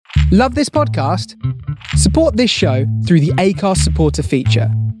Love this podcast? Support this show through the Acast supporter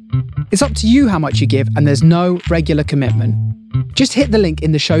feature. It's up to you how much you give, and there's no regular commitment. Just hit the link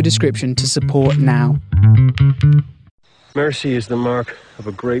in the show description to support now. Mercy is the mark of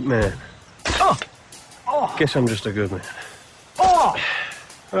a great man. Oh! Oh! Guess I'm just a good man. Oh!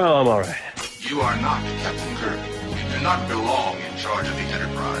 Well, I'm all right. You are not Captain Kirk. You do not belong in charge of the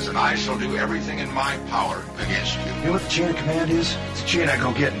Enterprise, and I shall do everything in my power against you. You know what the chain of command is? It's a chain I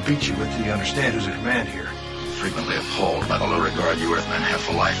go get and beat you with till you understand who's in command here. Frequently appalled by the low regard you Earthmen have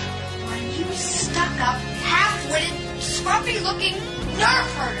for life. Why, you stuck-up, half-witted, scruffy-looking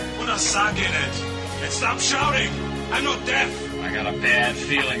nerve herder. Put a sock in it and stop shouting. I'm not deaf. I got a bad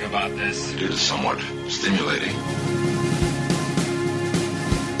feeling about this. It is somewhat stimulating.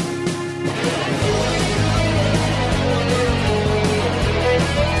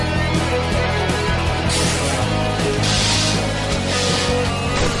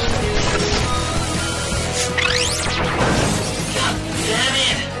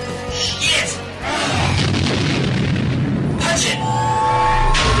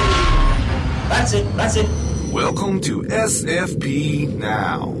 That's it. Welcome to SFP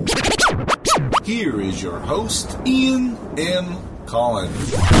Now. Here is your host, Ian M.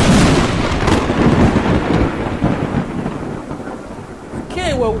 Collins.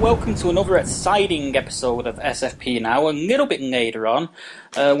 Okay, well, welcome to another exciting episode of SFP Now. A little bit later on,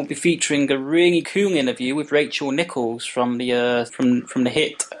 we'll be featuring a really cool interview with Rachel Nichols from the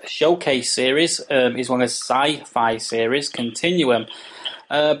hit Showcase series, as well as sci-fi series Continuum.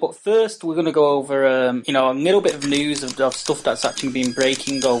 But first, we're going to go over, a little bit of news of stuff that's actually been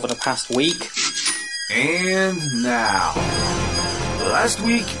breaking over the past week. And now, last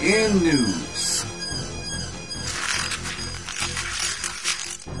week in news.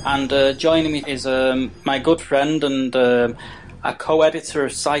 And joining me is my good friend and a co-editor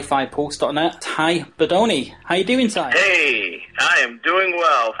of SciFiPulse.net, Ty Bodoni. How you doing, Ty? Hey, I am doing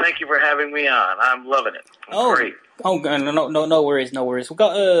well. Thank you for having me on. I'm loving it. Great. Oh, no worries. We've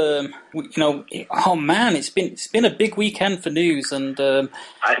got, oh man, it's been a big weekend for news, and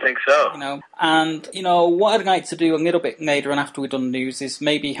I think so. What I'd like to do a little bit later on after we've done news is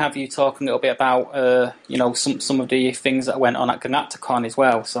maybe have you talk a little bit about, some of the things that went on at Galacticon as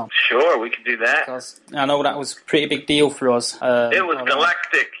well. So sure, we can do that. Because I know that was a pretty big deal for us. It was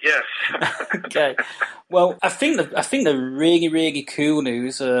galactic, yes. Okay. Well, I think the really, really cool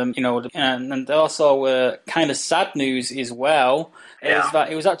news, and also kind of sad news as well, is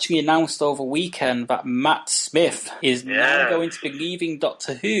that it was actually announced over weekend that Matt Smith is now going to be leaving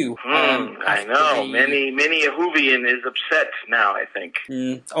Doctor Who. I know. Many a Whovian is upset now, I think.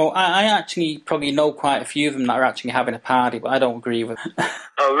 I actually probably know quite a few of them that are actually having a party, but I don't agree with it.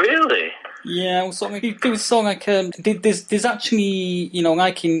 Oh, really? Yeah, there's actually,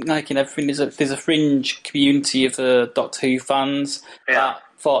 like in everything, there's a fringe community of Doctor Who fans that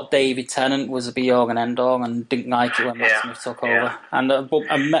thought David Tennant was a be-all and end-all and didn't like it when Matt Smith took over. And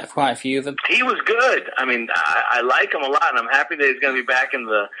I met quite a few of them. He was good. I mean, I like him a lot, and I'm happy that he's going to be back in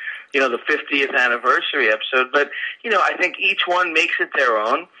the 50th anniversary episode. But, I think each one makes it their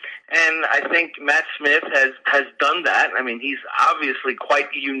own. And I think Matt Smith has done that. I mean, he's obviously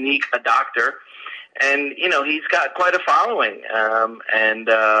quite unique a doctor, and he's got quite a following.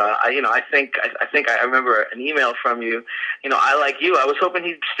 I think I remember an email from you. I like you. I was hoping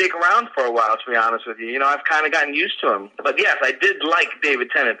he'd stick around for a while. To be honest with you, I've kind of gotten used to him. But yes, I did like David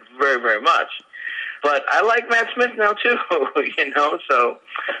Tennant very, very much. But I like Matt Smith now too.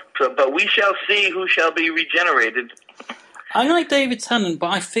 But we shall see who shall be regenerated. I like David Tennant, but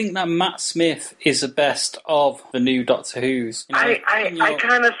I think that Matt Smith is the best of the new Doctor Who's. I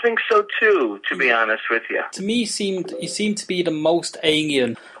kind of think so too, to be honest with you. To me, he seemed to be the most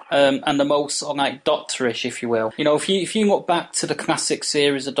alien. And the most sort of like doctorish, if you will. If you look back to the classic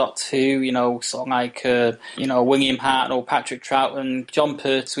series of Doctor Who, sort of like William Hartnell, Patrick Troughton, John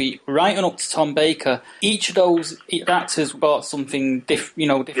Pertwee, right on up to Tom Baker, each of those actors brought something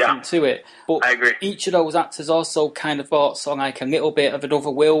different to it. But I agree. Each of those actors also kind of brought sort of like a little bit of an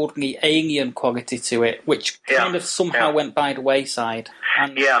otherworldly alien quality to it, which kind of somehow went by the wayside.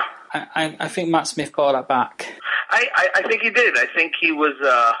 And I think Matt Smith brought that back. I think he did. I think he was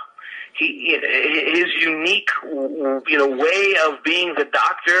his unique way of being the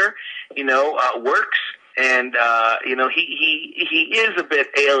Doctor works, and he is a bit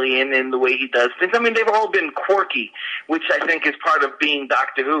alien in the way he does things. I mean, they've all been quirky, which I think is part of being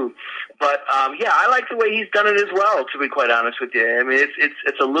Doctor Who. But I like the way he's done it as well, to be quite honest with you. I mean,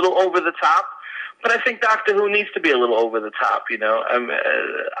 it's a little over the top. But I think Doctor Who needs to be a little over the top,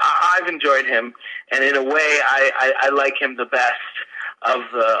 I've enjoyed him, and in a way, I like him the best.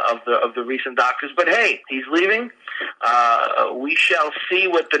 of the recent doctors. But hey, he's leaving. We shall see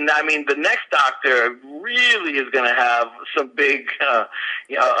what the next doctor really is going to have some big, a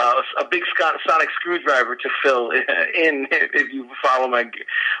big sonic screwdriver to fill in. If you follow my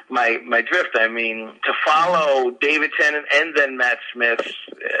drift, I mean, to follow David Tennant and then Matt Smith.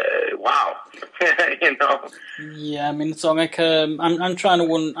 Wow, you know. Yeah, I mean, so like, I'm trying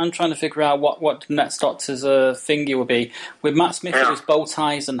to figure out what the next Doctor's thingy will be. With Matt Smith, it was bow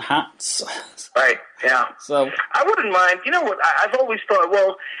ties and hats. Right. Yeah. So I wouldn't mind. You know what? I've always thought.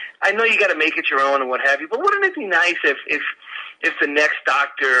 Well, I know you got to make it your own and what have you. But wouldn't it be nice if the next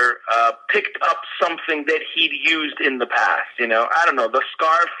Doctor picked up something that he'd used in the past? You know, I don't know. The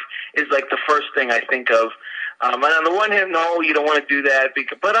scarf is like the first thing I think of. And on the one hand, no, you don't want to do that.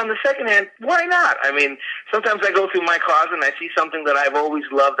 But on the second hand, why not? I mean, sometimes I go through my closet and I see something that I've always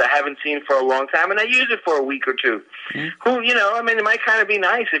loved, I haven't seen for a long time, and I use it for a week or two. Mm-hmm. It might kind of be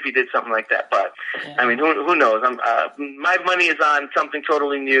nice if he did something like that. But, I mean, who knows? My money is on something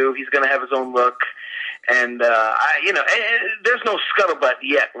totally new. He's going to have his own look. And, there's no scuttlebutt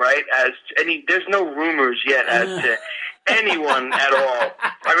yet, right? There's no rumors yet as to anyone at all.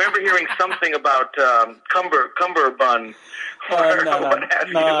 I remember hearing something about Cumberbund.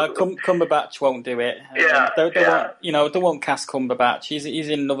 Cumberbatch won't do it. They won't cast Cumberbatch. He's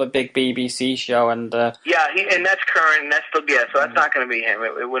in another big BBC show, and and that's current, and that's still so that's not going to be him.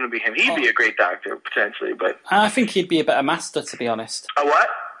 It wouldn't be him. He'd be a great Doctor potentially, but I think he'd be a better Master, to be honest. A what?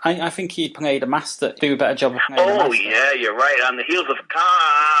 I think he'd play the Master, do a better job of playing the Master. Oh, yeah, you're right, on the heels of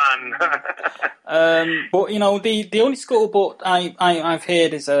Khan. But, the only scuttlebutt I've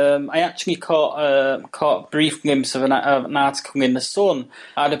heard is I actually caught a brief glimpse of an article in The Sun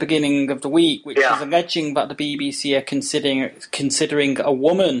at the beginning of the week, which is alleging that the BBC are considering a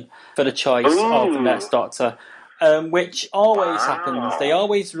woman for the choice of the next Doctor. Which always happens. They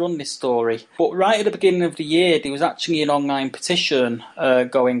always run this story. But right at the beginning of the year, there was actually an online petition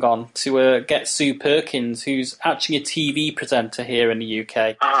going on to get Sue Perkins, who's actually a TV presenter here in the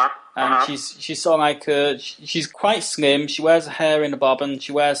UK. And she's sort of like she's quite slim. She wears her hair in a bob, and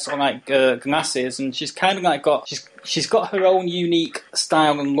she wears sort of like glasses, and she's kind of like she's got her own unique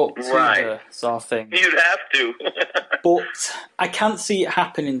style and look to her, sort of thing. You'd have to. But I can't see it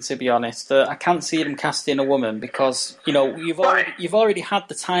happening, to be honest. I can't see them casting a woman because you've already had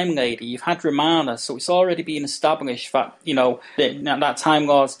the Time Lady, you've had Romana, so it's already been established that that Time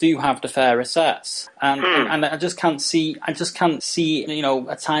Lords do have the fairer sex, and I just can't see a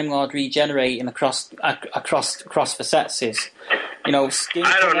Time Lord regenerating across the sexes. I don't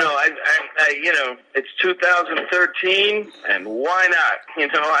know. It's 2013, and why not?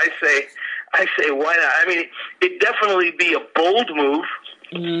 I say why not? I mean, it'd definitely be a bold move.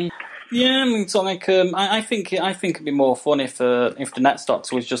 Yeah, I mean, so like, I think it'd be more fun if the next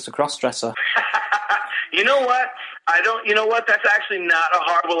Doctor was just a cross-dresser. You know what? You know what? That's actually not a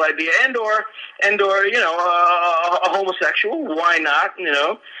horrible idea. And or a homosexual. Why not?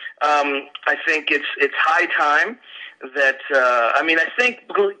 I think it's high time that. I think.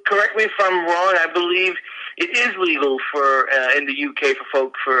 Correct me if I'm wrong. I believe it is legal for in the UK for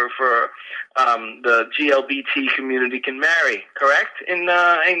folk for the GLBT community can marry. Correct in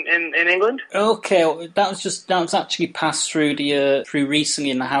England. Okay, that was actually passed through through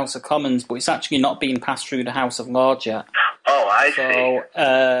recently in the House of Commons, but it's actually not being passed through the House of Lords yet. Oh, I see.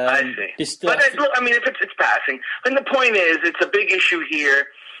 I see. But if it's passing, and the point is, it's a big issue here.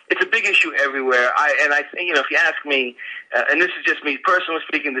 It's a big issue everywhere. I think, if you ask me, and this is just me personally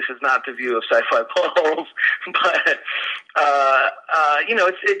speaking, this is not the view of Sci-Fi Polls, but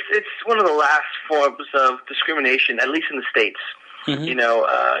it's one of the last forms of discrimination, at least in the States. Mm-hmm.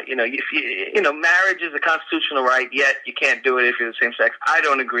 If marriage is a constitutional right, yet you can't do it if you're the same sex. I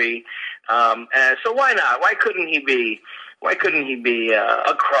don't agree. So why not? Why couldn't he be? Why couldn't he be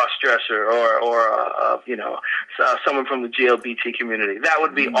a cross-dresser or someone from the GLBT community? That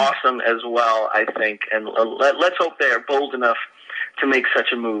would be awesome as well, I think. And let's hope they are bold enough to make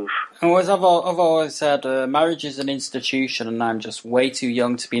such a move. Well, as I've always said, marriage is an institution, and I'm just way too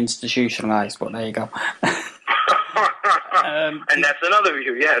young to be institutionalized. But there you go. And that's another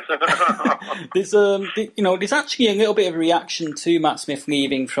view, yes. There's actually a little bit of a reaction to Matt Smith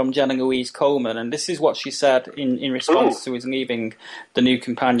leaving from Jenna Louise Coleman, and this is what she said in response to his leaving The New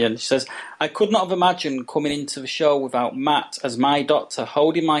Companion. She says, "I could not have imagined coming into the show without Matt as my Doctor,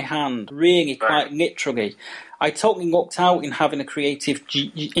 holding my hand, really quite literally. I totally lucked out in having a creative,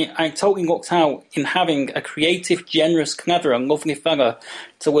 generous, clever, and lovely fella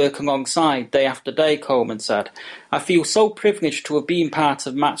to work alongside day after day, Coleman said. I feel so privileged to have been part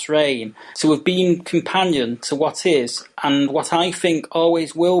of Matt's reign, to have been companion to what is, and what I think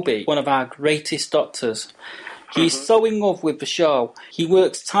always will be, one of our greatest doctors. He's so in love with the show. He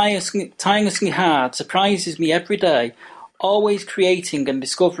works tirelessly hard, surprises me every day, always creating and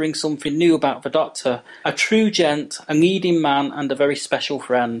discovering something new about the Doctor. A true gent, a leading man, and a very special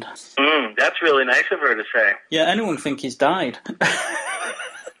friend. That's really nice of her to say. Yeah, anyone would think he's died.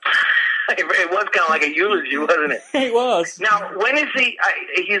 It was kind of like a eulogy, wasn't it? It was. Now, when is he?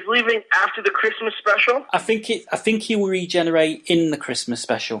 He's leaving after the Christmas special? I think he will regenerate in the Christmas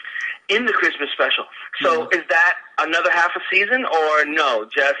special. In the Christmas special. So is that another half a season, or no?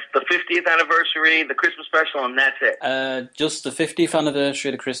 Just the 50th anniversary, the Christmas special, and that's it? Just the 50th anniversary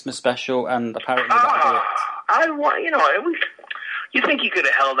of the Christmas special, and apparently that'll be it. You think he could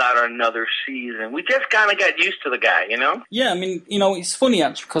have held out another season? We just kind of got used to the guy, you know? Yeah, I mean, it's funny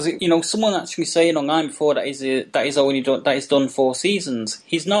actually because someone actually saying online before that he's done 4 seasons.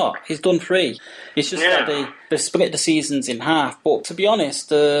 He's not. He's done 3. It's just that they split the seasons in half. But to be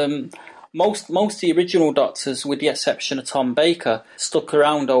honest, most of the original Doctors, with the exception of Tom Baker, stuck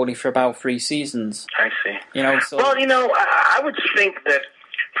around only for about 3 seasons. I see. So... Well, I would think that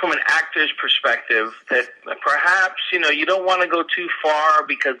from an actor's perspective, that perhaps, you don't want to go too far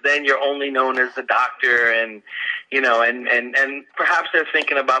because then you're only known as the Doctor and perhaps they're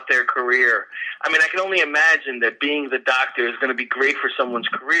thinking about their career. I mean, I can only imagine that being the Doctor is going to be great for someone's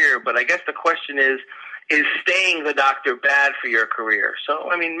career, but I guess the question is staying the Doctor bad for your career? So,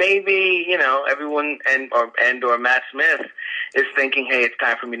 I mean, maybe, everyone or Matt Smith is thinking, hey, it's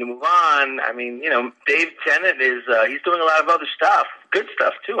time for me to move on. I mean, Dave Tennant is, he's doing a lot of other stuff. Good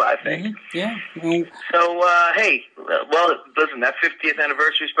stuff, too, I think. Mm-hmm. Yeah. So, hey, well, listen, that 50th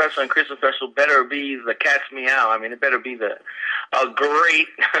anniversary special and Christmas special better be the cat's meow. I mean, it better be a great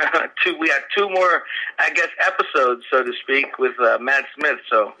we had 2 more, I guess, episodes, so to speak, with Matt Smith.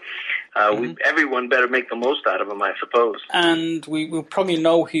 So everyone better make the most out of him, I suppose. And we will probably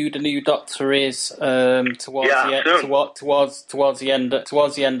know who the new Doctor is towards the end of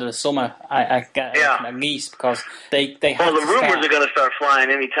the summer. I get at least because they have. Well, the rumors are going to start flying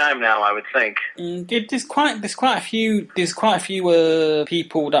any time now, I would think. There's quite a few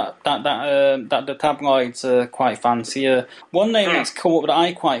people that the tabloids quite fancy. One name that's come up that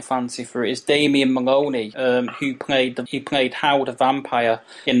I quite fancy for it is Damien Maloney, who played Hal the Vampire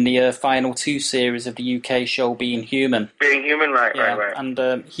in the final 2 series of the UK show Being Human. Being Human, right. And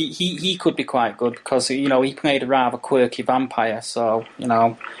he could be quite good because he played a rather quirky vampire, so he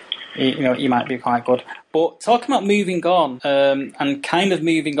might be quite good. But talking about moving on, and kind of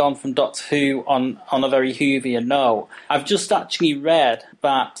moving on from Doctor Who on a very Whovian note, I've just actually read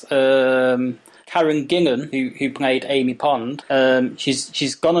that Karen Gillan, who played Amy Pond,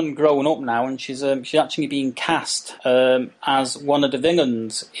 she's gone and grown up now, and she's actually being cast as one of the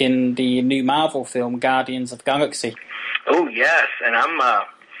villains in the new Marvel film Guardians of the Galaxy. Oh yes, and I'm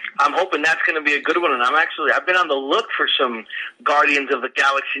hoping that's going to be a good one, and I've been on the look for some Guardians of the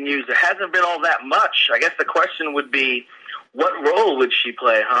Galaxy news. There hasn't been all that much. I guess the question would be, what role would she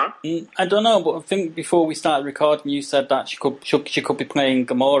play, huh? I don't know, but I think before we started recording, you said that she could be playing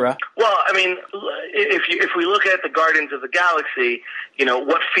Gamora. Well, I mean, if we look at the Guardians of the Galaxy,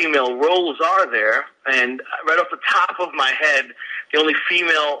 what female roles are there? And right off the top of my head, the only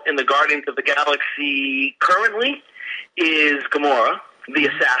female in the Guardians of the Galaxy currently is Gamora, the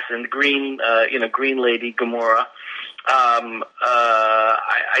assassin, Green Lady Gamora.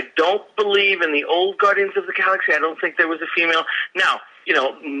 I don't believe in the old Guardians of the Galaxy. I don't think there was a female. Now,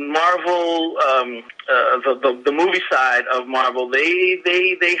 Marvel, the movie side of Marvel, they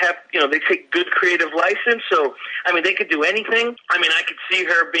have, they take good creative license. So, I mean, they could do anything. I mean, I could see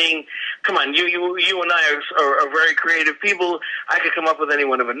her being, come on, you and I are very creative people. I could come up with any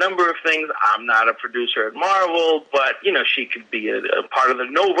one of a number of things. I'm not a producer at Marvel, but, she could be a part of the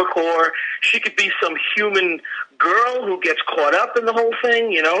Nova Corps. She could be some human girl who gets caught up in the whole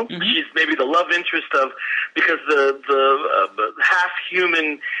thing, She's maybe the love interest because the half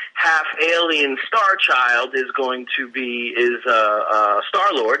human, half alien Star Child is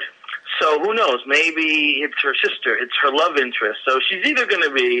Star-Lord. So who knows? Maybe it's her sister. It's her love interest. So she's either going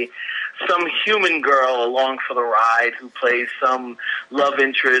to be some human girl along for the ride who plays some love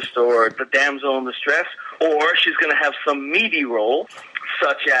interest or the damsel in distress, or she's going to have some meaty role,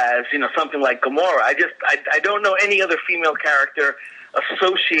 such as, something like Gamora. I don't know any other female character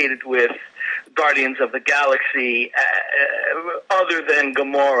associated with Guardians of the Galaxy other than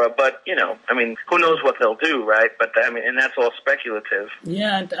Gamora. But, you know, I mean, who knows what they'll do, right? But, I mean, and that's all speculative.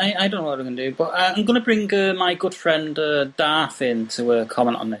 Yeah, I don't know what I'm going to do. But I'm going to bring my good friend Darth in to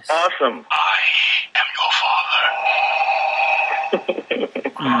comment on this. Awesome. I am your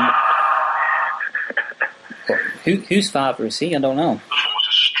father. Whose father is he? I don't know. The force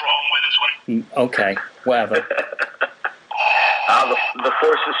is strong with this one. Okay, whatever. The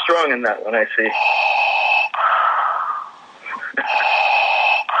force is strong in that one, I see.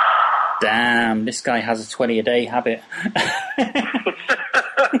 Damn, this guy has a 20-a-day habit.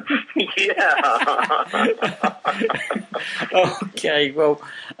 Yeah. Okay, well,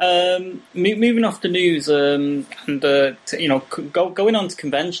 moving off the news, and you know, going on to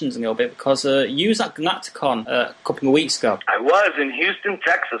conventions a little bit, because you was at Galacticon a couple of weeks ago. I was in Houston,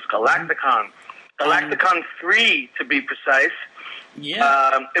 Texas, Galacticon 3 to be precise.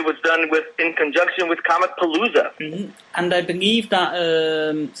 Yeah, it was done in conjunction with Comicpalooza. Mm-hmm. And I believe that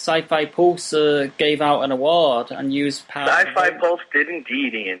Sci-Fi Pulse gave out an award, and you was part. Sci-Fi Pulse did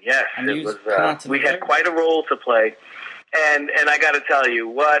indeed, Ian. Yes, and it was. We had quite a role to play, and I got to tell you,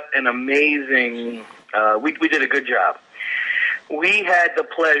 what an amazing. We did a good job. We had the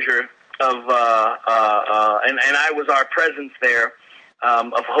pleasure of, and I was our presence there.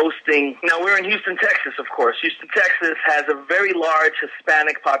 Of hosting. Now, we're in Houston, Texas, of course. Houston, Texas has a very large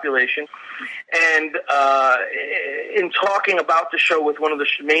Hispanic population. And in talking about the show with one of the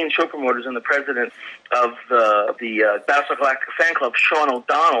main show promoters and the president of the Battlestar Galactica fan club, Sean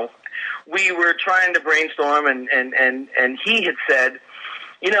O'Donnell, we were trying to brainstorm, and he had said,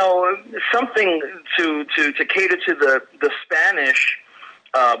 you know, something to cater to the Spanish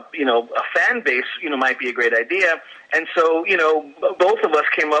you know, a fan base, you know, might be a great idea. And so, you know, both of us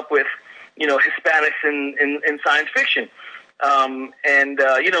came up with, you know, Hispanics in science fiction.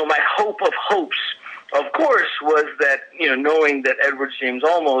 You know, my hope of hopes, of course, was that, you know, knowing that Edward James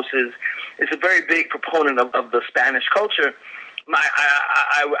Olmos is a very big proponent of the Spanish culture,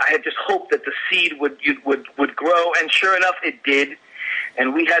 I had just hoped that the seed would grow, and sure enough, it did.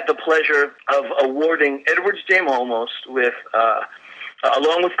 And we had the pleasure of awarding Edward James Olmos with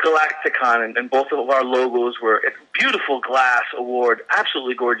along with Galacticon, and both of our logos were a beautiful glass award,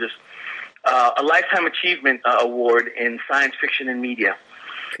 absolutely gorgeous, a Lifetime Achievement Award in Science Fiction and Media.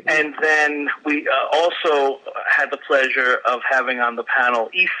 And then we also had the pleasure of having on the panel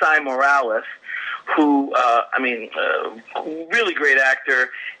Esai Morales, who, really great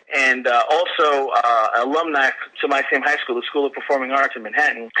actor, and also alumni to my same high school, the School of Performing Arts in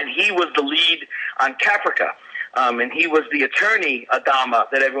Manhattan. And he was the lead on Caprica. And he was the attorney, Adama,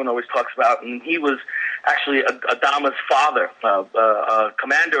 that everyone always talks about. And he was actually Adama's father,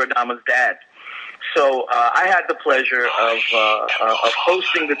 Commander Adama's dad. So I had the pleasure of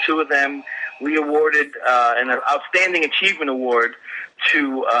hosting the two of them. We awarded an Outstanding Achievement Award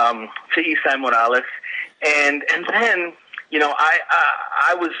to Esai Morales. And then, you know,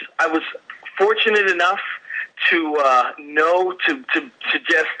 I was fortunate enough to know to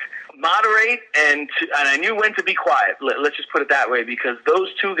just moderate, and I knew when to be quiet. Let's just put it that way, because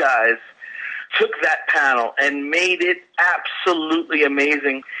those two guys took that panel and made it absolutely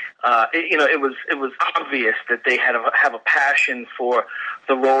amazing. You know, it was obvious that they have a passion for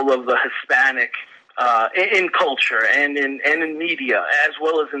the role of the Hispanic in culture and in media, as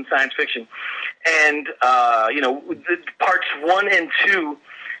well as in science fiction. And you know, parts 1 and 2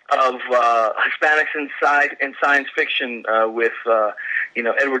 of Hispanics in science fiction with you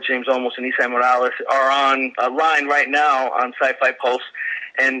know, Edward James Olmos and Esai Morales are on a line right now on Sci-Fi Pulse,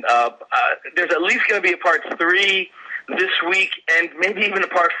 and there's at least going to be a part 3 this week, and maybe even a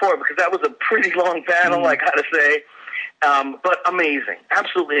part 4, because that was a pretty long panel, I gotta say. But amazing,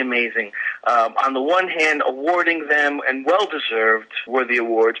 absolutely amazing. On the one hand, awarding them, and well-deserved, were the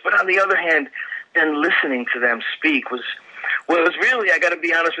awards, but on the other hand, then listening to them speak was really, I got to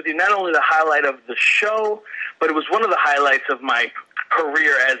be honest with you, not only the highlight of the show, but it was one of the highlights of my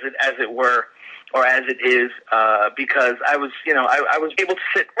career, as it were, or as it is, because I was, you know, I was able to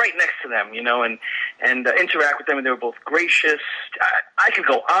sit right next to them, you know, and interact with them, and they were both gracious. I could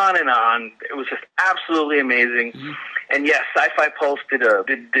go on and on. It was just absolutely amazing. Mm-hmm. And yes, Sci-Fi Pulse did a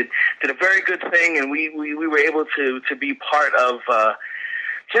very good thing, and we were able to be part of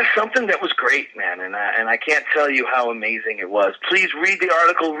just something that was great, man, and I can't tell you how amazing it was. Please read the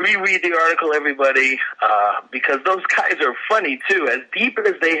article, reread the article, everybody, because those guys are funny, too. As deep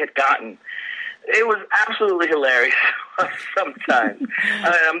as they had gotten, it was absolutely hilarious sometimes.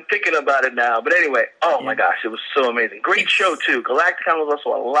 I'm thinking about it now. But anyway, oh, my gosh, it was so amazing. Great show, too. Galacticon was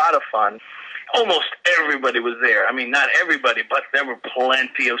also a lot of fun. Almost everybody was there. I mean, not everybody, but there were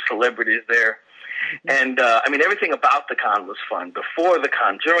plenty of celebrities there. And I mean, everything about the con was fun. Before the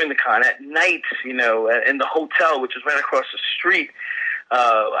con, during the con, at night, in the hotel, which is right across the street.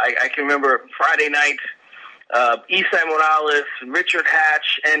 I can remember Friday night. Esai Morales, Richard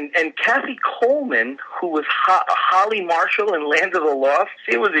Hatch, and Kathy Coleman, who was Holly Marshall in Land of the Lost.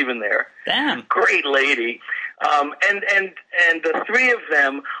 She was even there. Damn. Great lady. And the three of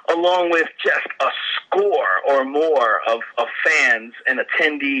them, along with just a score or more of fans and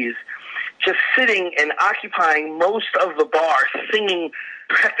attendees, just sitting and occupying most of the bar, singing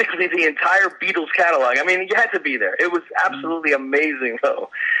practically the entire Beatles catalog. I mean, you had to be there. It was absolutely amazing, though.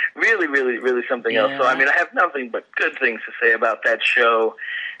 Really, really, really something else. So, I mean, I have nothing but good things to say about that show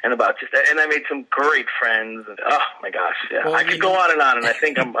and about just that. And I made some great friends. And, oh, my gosh. Yeah. Well, I could go on, and I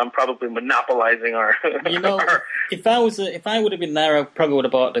think I'm probably monopolizing our... if I would have been there, I probably would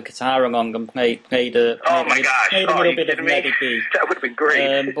have bought the guitar along and played a little bit of Let It Be. That would have been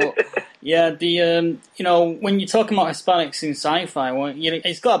great. But, yeah, when you're talking about Hispanics in sci-fi,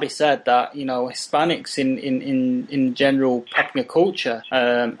 it's got to be said that, Hispanics in general popular culture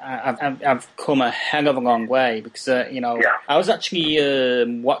have come a hell of a long way because, I was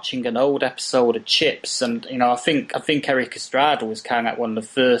actually watching an old episode of Chips, and, I think Eric Estrada was kind of one of the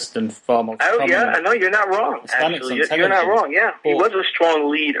first and foremost. Oh, yeah, I know, you're not wrong, actually. You're not wrong, yeah. He was a strong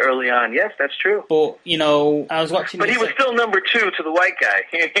lead early on, yes, that's true. But, I was watching... But he was still number 2 to the white guy.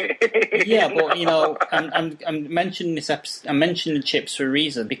 Yeah, but I'm mentioning this episode. I'm mentioning Chips for a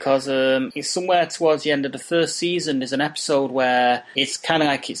reason because it's somewhere towards the end of the first season. There's an episode where it's kind of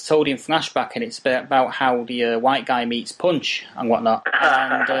like it's told in flashback, and it's about how the white guy meets Punch and whatnot.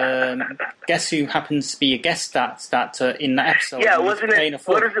 And guess who happens to be a guest star in that episode? Yeah, wasn't it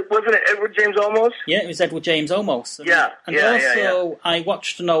Edward James Olmos? Yeah, it was Edward James Olmos. And also, I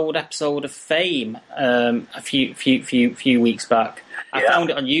watched an old episode of Fame a few weeks back. I found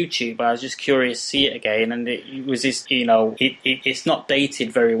it on YouTube, but I was just curious to see it again, and it was this, it's not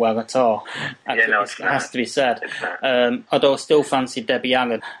dated very well at all. It has to be said. Although I still fancied Debbie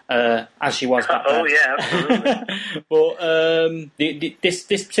Allen, as she was back then. Oh, yeah, absolutely. But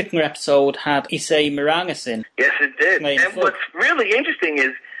this particular episode had Issei Morales in. Yes, it did. And what's really interesting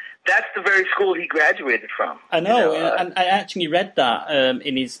is that's the very school he graduated from. I know, and I actually read that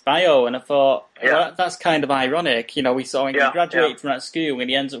in his bio, and I thought, well, that's kind of ironic. He graduated from that school,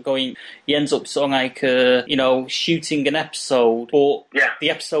 and he ends up sort of like, shooting an episode, but the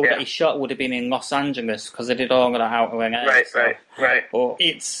episode that he shot would have been in Los Angeles because they did all of that out of LA. Right. But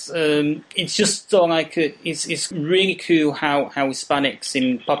it's just sort of like it's really cool how Hispanics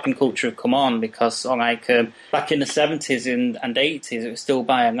in popular culture have come on because sort of like back in the 70s and 80s, it was still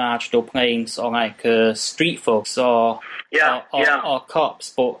by and large still playing sort of like street folks or cops,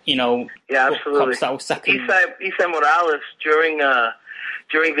 but absolutely. Cops that were second. Esai Morales during the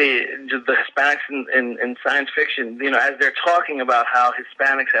Hispanics in science fiction, as they're talking about how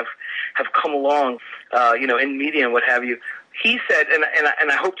Hispanics have come along, in media and what have you. He said,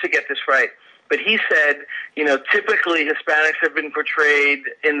 and I hope to get this right, but he said, typically Hispanics have been portrayed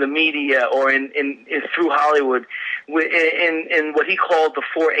in the media or in through Hollywood in what he called the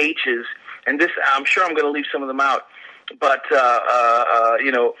 4 H's, and this I'm sure I'm going to leave some of them out, but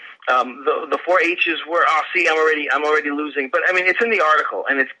the 4 H's were, I'm already losing, but I mean it's in the article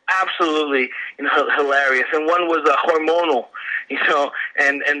and it's absolutely hilarious. And one was hormonal,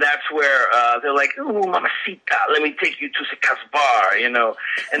 and that's where they're like, "Ooh, mamacita, let me take you to Sicas bar," and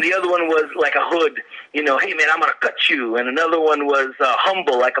the other one was like a hood, "Hey man, I'm gonna cut you," and another one was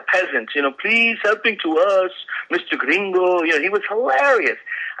humble, like a peasant, "Please helping to us, Mr. Gringo." He was hilarious.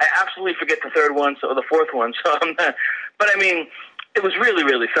 I absolutely forget the third one, or the fourth one, so I'm not, but I mean, it was really,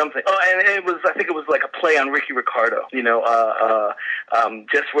 really something. Oh, and I think it was like a play on Ricky Ricardo,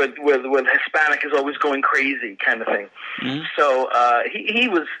 just with Hispanic is always going crazy kind of thing. Mm-hmm. So he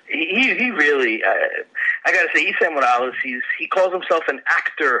really, I gotta say, Esai Morales, he calls himself an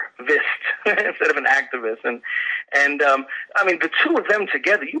activist instead of an activist, and I mean the two of them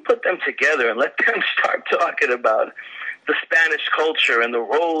together, you put them together and let them start talking about the Spanish culture and the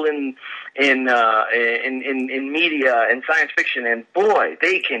role in media and science fiction, and boy,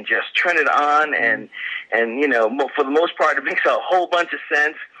 they can just turn it on, and for the most part, it makes a whole bunch of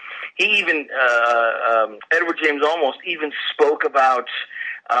sense. He even Edward James Olmos even spoke about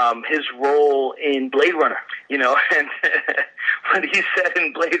his role in Blade Runner, and what he said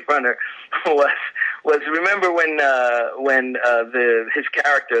in Blade Runner was remember when his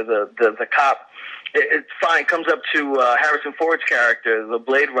character, the cop, it comes up to Harrison Ford's character, the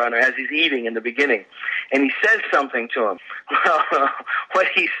Blade Runner, as he's eating in the beginning, and he says something to him. Well, what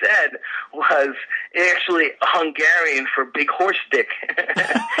he said was actually Hungarian for big horse dick.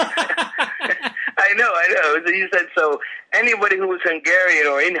 I know. He said so. Anybody who was Hungarian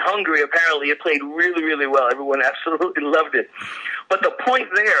or in Hungary, apparently, it played really, really well. Everyone absolutely loved it. But the point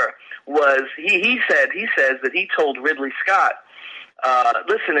there was, he says that he told Ridley Scott,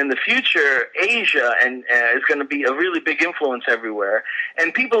 listen, in the future, Asia is going to be a really big influence everywhere,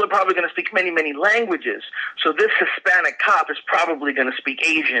 and people are probably going to speak many, many languages. So this Hispanic cop is probably going to speak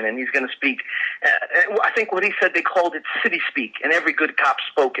Asian, and he's going to speak, I think what he said, they called it city speak, and every good cop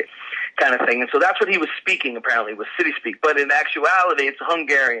spoke it, kind of thing. And so that's what he was speaking, apparently, was city speak. But in actuality, it's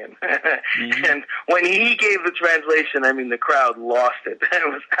Hungarian. Mm-hmm. And when he gave the translation, I mean, the crowd lost it. It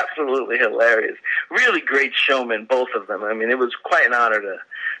was absolutely hilarious. Really great showmen, both of them. I mean, it was quite an honor to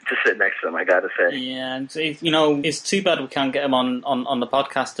sit next to them, I gotta say. Yeah, and it's too bad we can't get them on the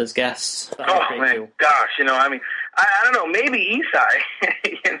podcast as guests. Man, gosh, I mean, I don't know, maybe Isai,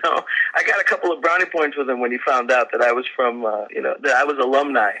 I got a couple of brownie points with him when he found out that I was from, that I was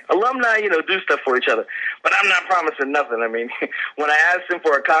alumni. Alumni, do stuff for each other, but I'm not promising nothing. I mean, when I asked him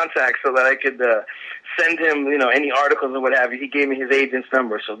for a contact so that I could send him, any articles and what have you, he gave me his agent's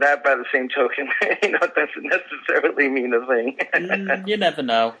number. So that, by the same token, doesn't necessarily mean a thing. You never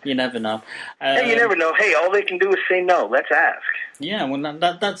know. You never know. Hey, you never know. Hey, all they can do is say no. Let's ask. Yeah, well,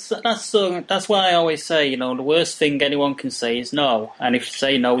 that's why I always say, the worst thing anyone can say is no, and if you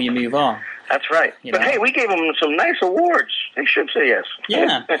say no, you move on. That's right. But hey, we gave them some nice awards. They should say yes.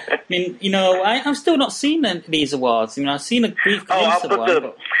 Yeah. I mean, I've still not seen these awards. I mean, I've seen a brief glimpse of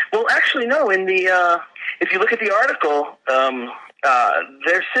one. Well, actually, no. In the if you look at the article,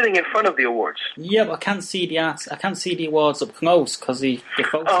 they're sitting in front of the awards. Yeah, but I can't see I can't see the awards up close because the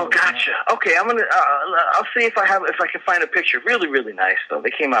photo. Oh, gotcha. Okay, I'm gonna. I'll see if I can find a picture. Really, really nice though.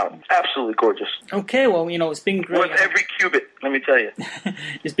 They came out absolutely gorgeous. Okay, well, it's been great. Worth every cubit, let me tell you.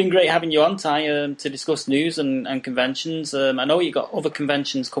 It's been great having you on, Ty, to discuss news and conventions. I know you got other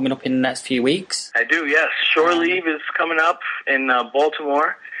conventions coming up in the next few weeks. I do, yes. Shore Leave is coming up in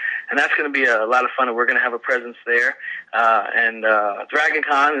Baltimore. And that's going to be a lot of fun, and we're going to have a presence there. And Dragon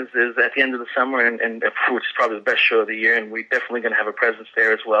Con is at the end of the summer, and which is probably the best show of the year, and we're definitely going to have a presence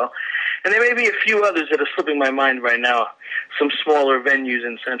there as well. And there may be a few others that are slipping my mind right now, some smaller venues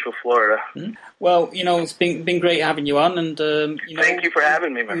in Central Florida. Mm-hmm. Well, it's been great having you on, and thank you for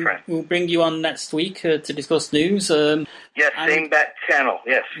having me, my friend. We'll bring you on next week to discuss news. Yes, same bat channel.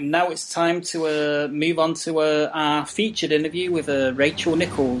 Yes. Now it's time to move on to our featured interview with Rachel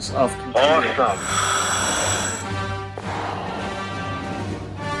Nichols of Continuum. Awesome.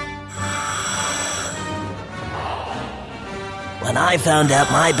 When I found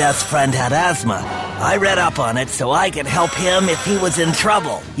out my best friend had asthma, I read up on it so I could help him if he was in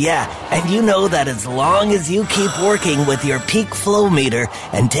trouble. Yeah, and you know that as long as you keep working with your peak flow meter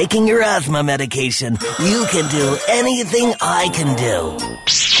and taking your asthma medication, you can do anything I can do.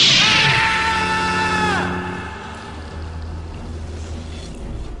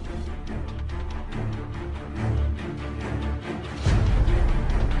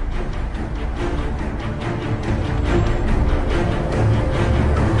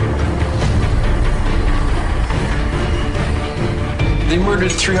 They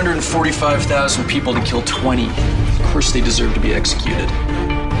murdered 345,000 people to kill 20. Of course they deserve to be executed.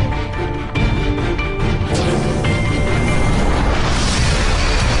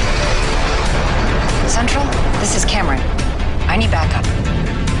 Central, this is Cameron. I need backup.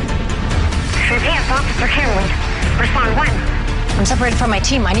 Repeat, Officer Cameron. Respond when? I'm separated from my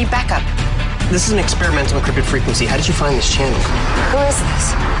team. I need backup. This is an experimental encrypted frequency. How did you find this channel? Who is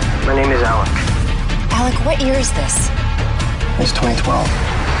this? My name is Alec. Alec, what year is this? It's 2012.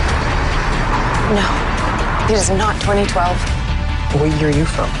 No, it is not 2012. What year are you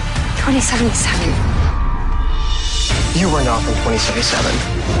from? 2077. You were not from 2077.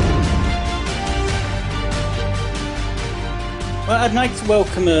 Well, I'd like to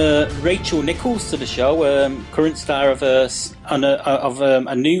welcome Rachel Nichols to the show, current star of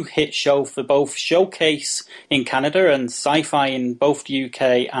a new hit show for both Showcase in Canada and Sci-Fi in both the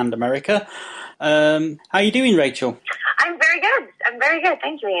UK and America. How are you doing, Rachel? I'm very good.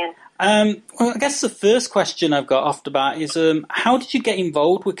 Thank you, Ian. Well, I guess the first question I've got off the bat is, how did you get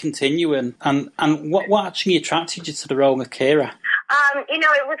involved with Continuum, and what actually attracted you to the role of Kira?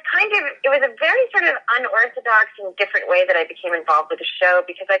 It was a very sort of unorthodox and different way that I became involved with the show,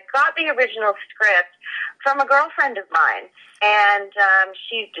 because I got the original script from a girlfriend of mine. And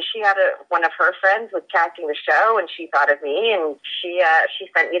she had one of her friends was casting the show, and she thought of me, and she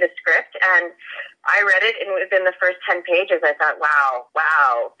sent me the script, and I read it, and within the first 10 pages, I thought,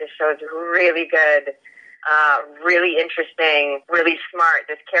 wow, this show is really good, really interesting, really smart.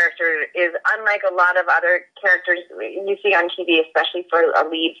 This character is unlike a lot of other characters you see on TV, especially for a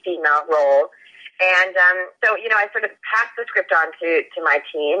lead female role. And so, I sort of passed the script on to my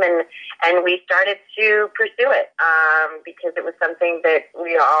team, and we started to pursue it because it was something that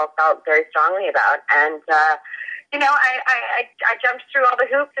we all felt very strongly about. And I jumped through all the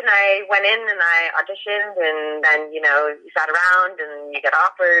hoops, and I went in and I auditioned, and then you sat around and you get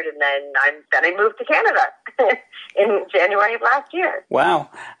offered, and then I moved to Canada in January of last year. Wow,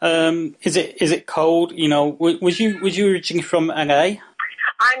 is it cold? Was you originally from LA?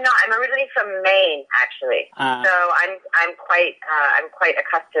 I'm not. I'm originally from Maine, actually. So I'm quite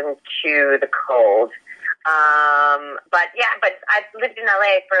accustomed to the cold. But I've lived in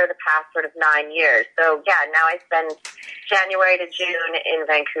LA for the past sort of 9 years. So yeah, now I spend January to June in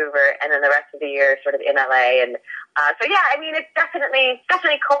Vancouver, and then the rest of the year sort of in LA. And so yeah, I mean, it's definitely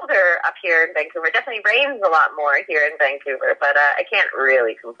colder up here in Vancouver. It definitely rains a lot more here in Vancouver, but I can't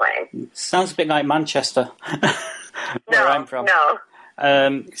really complain. Sounds a bit like Manchester, where I'm from. No.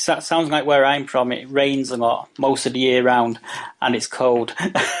 Sounds like where I'm from. It rains a lot most of the year round, and it's cold.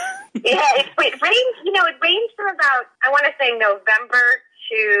 Yeah, it rains. It rains from about, I want to say, November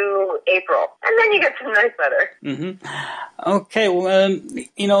to April, and then you get some nice weather. Mm-hmm. Okay,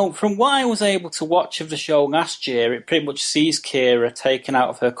 well, from what I was able to watch of the show last year, it pretty much sees Kira taken out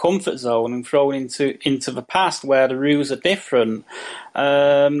of her comfort zone and thrown into the past where the rules are different.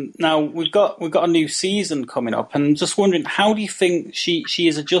 Now we've got a new season coming up, and just wondering, how do you think she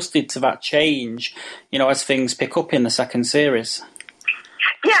is adjusted to that change? As things pick up in the second series.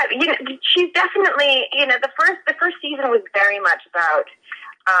 Yeah, she's definitely, the first season was very much about,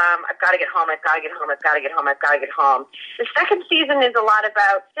 I've got to get home, I've got to get home, I've got to get home, I've got to get home. The second season is a lot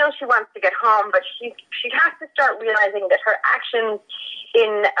about, still she wants to get home, but she has to start realizing that her actions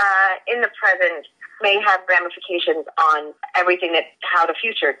in the present may have ramifications on everything how the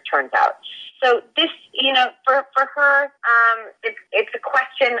future turns out. So this, for her, it's a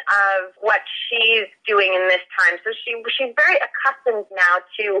question of what she's doing in this time. So she's very accustomed now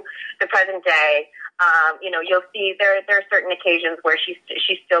to the present day. You'll see there are certain occasions where she's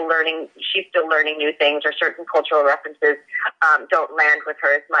still learning new things, or certain cultural references don't land with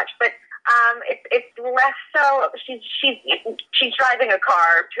her as much. But it's less so. She's driving a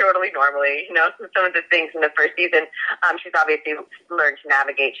car totally normally. Some of the things in the first season, she's obviously learned to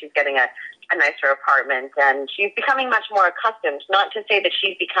navigate. She's getting a nicer apartment, and she's becoming much more accustomed. Not to say that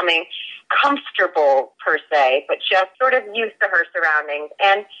she's becoming comfortable per se, but just sort of used to her surroundings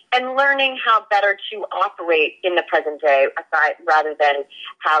and learning how better to operate in the present day, aside rather than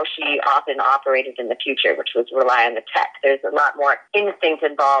how she often operated in the future, which was rely on the tech. There's a lot more instinct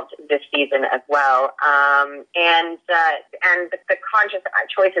involved this season as well, and the conscious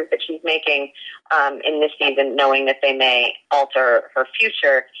choices that she's making in this season, knowing that they may alter her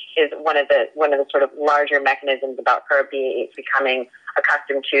future, is one of the sort of larger mechanisms about her becoming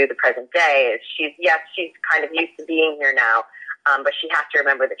accustomed to the present day. Is she's kind of used to being here now, but she has to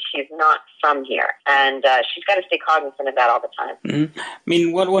remember that she's not from here, and she's got to stay cognizant of that all the time. Mm-hmm. I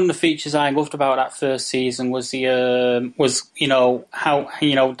mean, one of the features I loved about that first season was how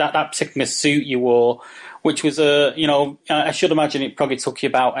that particular suit you wore, which was I should imagine it probably took you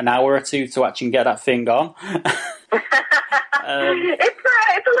about an hour or two to actually get that thing on.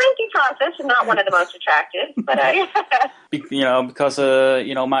 It's a lengthy process and not one of the most attractive, but because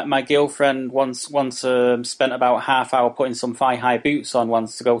my girlfriend once spent about a half hour putting some thigh-high boots on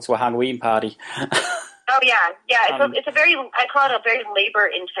once to go to a Halloween party. Oh yeah. It's a very, I call it a very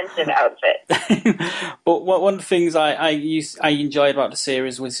labor-intensive outfit. But one of the things I enjoyed about the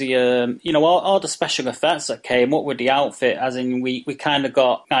series was the all the special effects that came up with the outfit. As in, we kind of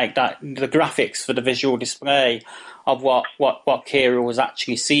got like that, the graphics for the visual display of what Kira was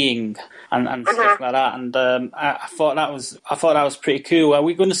actually seeing and stuff like that. And I thought that was pretty cool. Are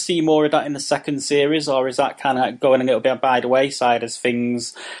we going to see more of that in the second series, or is that kind of going a little bit by the wayside as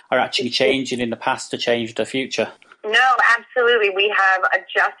things are actually changing in the past to change the future? No, absolutely. We have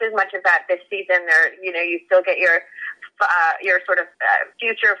just as much of that this season. There, you still get your sort of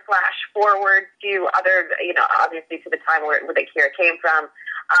future flash forward to other, obviously to the time where the Kira came from.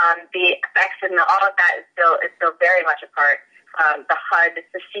 The effects and all of that is still very much a part. The HUD,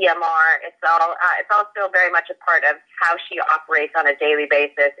 the CMR, it's all still very much a part of how she operates on a daily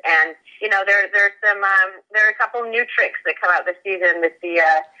basis. And there are a couple new tricks that come out this season with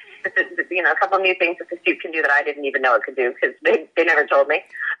a couple new things that the suit can do that I didn't even know it could do because they never told me.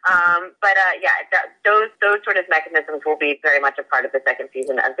 Those sort of mechanisms will be very much a part of the second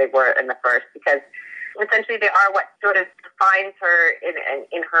season as they were in the first, because essentially they are what sort of defines her in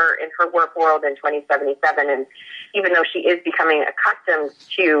her work world in 2077. And even though she is becoming accustomed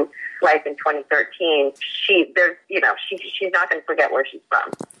to life in 2013, she's not going to forget where she's from.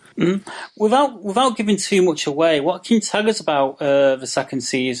 Without giving too much away, what can you tell us about the second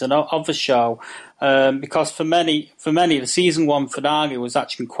season of the show? Because for many, the season 1 finale was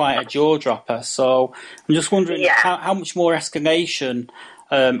actually quite a jaw dropper. So I'm just wondering how much more escalation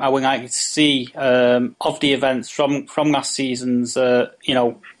are we likely to see of the events from last season's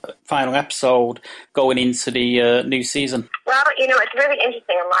final episode going into the new season? Well, it's really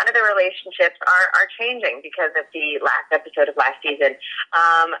interesting. A lot of the relationships are changing because of the last episode of last season.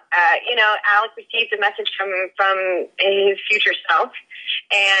 Alec received a message from his future self,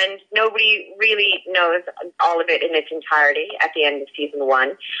 and nobody really knows all of it in its entirety at the end of season 1.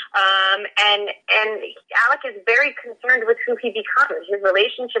 And Alec is very concerned with who he becomes. His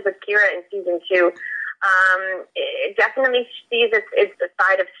relationship with Kira in season 2 it definitely sees its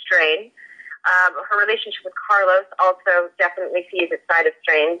side of strain. Her relationship with Carlos also definitely sees its side of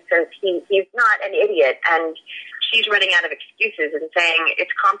strain, since he's not an idiot, and she's running out of excuses and saying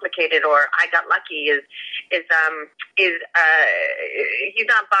it's complicated or I got lucky he's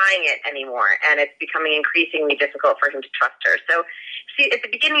not buying it anymore, and it's becoming increasingly difficult for him to trust her. So at the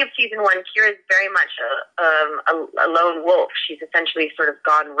beginning of season 1, Kira is very much a lone wolf. She's essentially sort of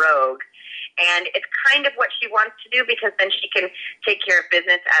gone rogue. And it's kind of what she wants to do, because then she can take care of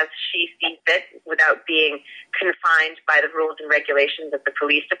business as she sees fit without being confined by the rules and regulations of the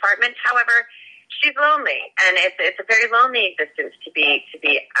police department. However, she's lonely, and it's a very lonely existence to be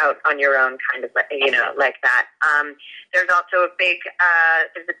out on your own, kind of like that. There's also a big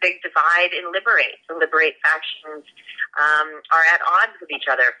divide in Liberate. The Liberate factions are at odds with each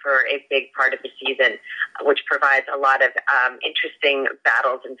other for a big part of the season, which provides a lot of interesting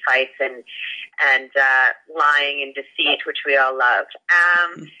battles and fights and lying and deceit, which we all love.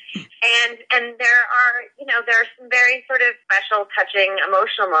 And there are some very sort of special, touching,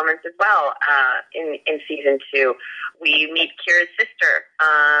 emotional moments as well in season 2. We meet Kira's sister.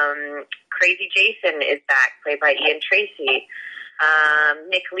 Crazy Jason is back, played by Ian Tracy.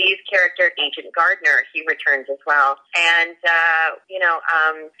 Nick Lee's character, Agent Gardner, he returns as well. And,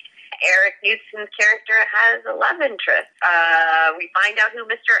 Eric Knudsen's character has a love interest. We find out who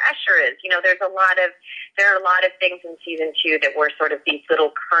Mr. Escher is. There are a lot of things in season 2 that were sort of these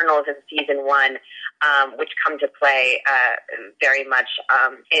little kernels in season 1, which come to play very much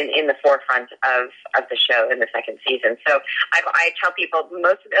in the forefront of the show in the second season. So I tell people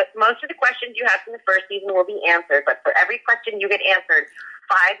most of the questions you have from the first season will be answered, but for every question you get answered,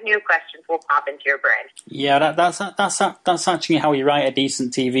 5 new questions will pop into your brain. Yeah, that's actually how you write a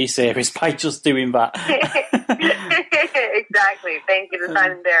decent TV series, by just doing that. Exactly. Thank you to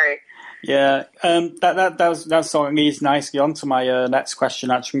Simon Barry. Yeah, that sort of leads nicely on to my next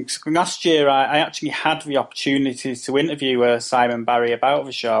question. Actually, last year I actually had the opportunity to interview Simon Barry about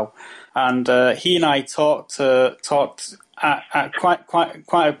the show, and he and I talked at quite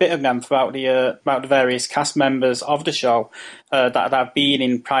a bit of length about the various cast members of the show that have been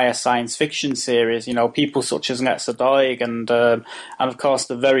in prior science fiction series. People such as Netza Doig and of course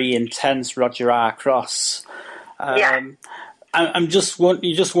the very intense Roger R. Cross. I'm just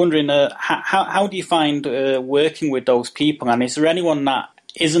wondering how do you find working with those people, and is there anyone that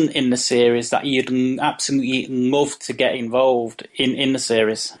isn't in the series that you'd absolutely love to get involved in the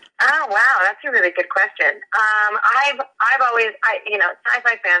series? Oh wow, that's a really good question. I've always,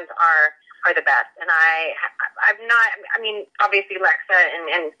 sci-fi fans are the best, and I've not. I mean, obviously Lexa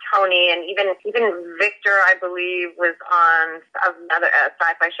and Tony, and even Victor, I believe, was on another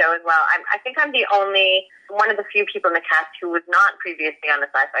sci-fi show as well. I think I'm the only one of the few people in the cast who was not previously on a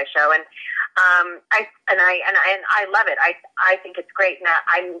sci-fi show, and I love it. I think it's great. Now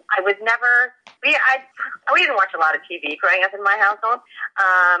I was never. We didn't watch a lot of TV growing up in my household,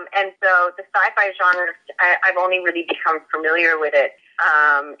 and so the sci-fi genre, I've only really become familiar with it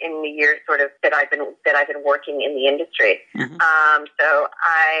in the years sort of that I've been working in the industry. Mm-hmm. So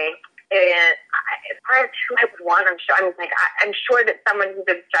as far as who I would want, I'm sure that someone who's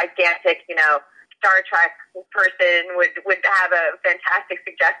a gigantic, Star Trek person would have a fantastic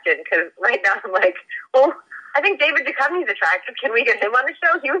suggestion, because right now I'm like, well, I think David Duchovny's attractive. Can we get him on the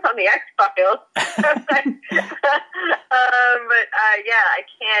show? He was on the X-Files. I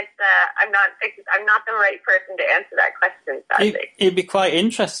can't. I'm not the right person to answer that question, sadly. It'd be quite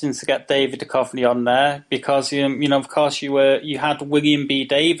interesting to get David Duchovny on there, because of course you had William B.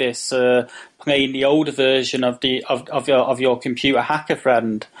 Davis playing the older version of your computer hacker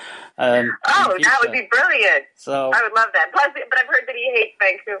friend. That would be brilliant. So I would love that. Plus, but I've heard that he hates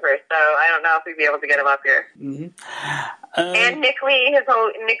Vancouver, so I don't know if we'd be able to get him up here. Mm-hmm. And Nick Lee, who's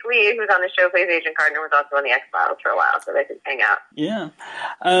on the show, plays Agent Gardner, was also on the X-Files for a while, so they could hang out. Yeah.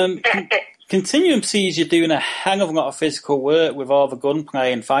 Continuum sees you doing a hell of a lot of physical work with all the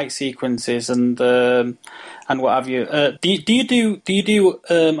gunplay and fight sequences and what have you. Do you do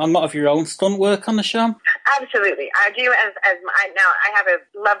a lot of your own stunt work on the show? Absolutely, I do. I have a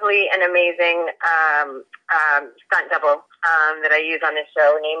lovely and amazing stunt double that I use on this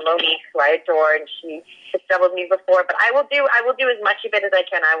show named Monique, who I adore, and she has doubled me before. But I will do as much of it as I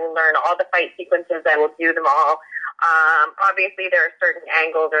can. I will learn all the fight sequences. I will do them all. Obviously, there are certain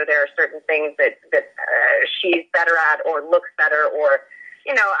angles or there are certain things that she's better at or looks better or.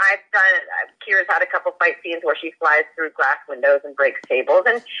 Kira's had a couple fight scenes where she flies through glass windows and breaks tables,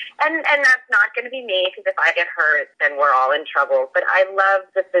 and that's not going to be me, because if I get hurt, then we're all in trouble. But I love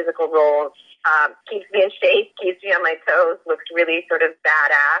the physical roles. Keeps me in shape, keeps me on my toes, looks really sort of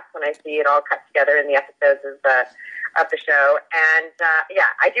badass when I see it all cut together in the episodes of the show. And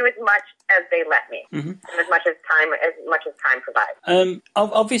I do as much as they let me, and as much as time provides.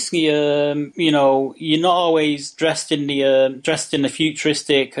 Obviously, you're not always dressed in the futuristic,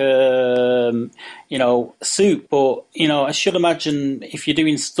 suit. But I should imagine if you're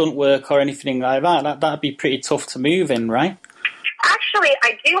doing stunt work or anything like that'd be pretty tough to move in, right? Actually,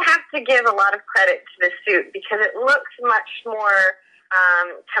 I do have to give a lot of credit to the suit because it looks much more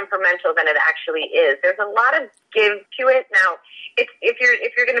temperamental than it actually is. There's a lot of give to it. Now, if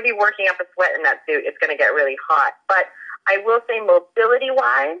you're going to be working up a sweat in that suit, it's going to get really hot. But I will say,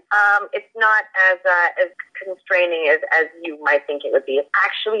 mobility-wise, it's not as constraining as you might think it would be. It's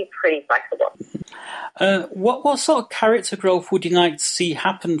actually pretty flexible. What sort of character growth would you like to see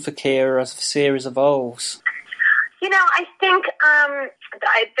happen for Kira as the series evolves? I think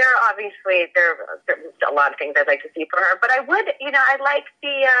there are a lot of things I'd like to see for her, but I like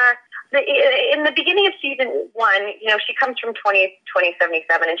in the beginning of season 1, she comes from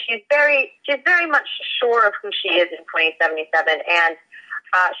 2077, and she's very much sure of who she is in 2077, and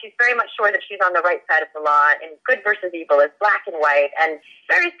she's very much sure that she's on the right side of the law, and good versus evil is black and white, and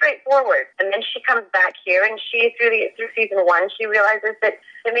very straightforward. And then she comes back here, and through season 1, she realizes that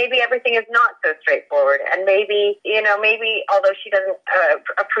maybe everything is not so straightforward, and maybe although she doesn't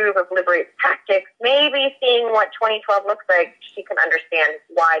approve of Liberate's tactics, maybe seeing what 2012 looks like, she can understand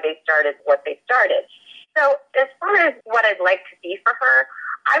why they started what they started. So as far as what I'd like to see for her,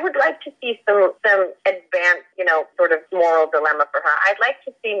 I would like to see some advanced, sort of moral dilemma for her. I'd like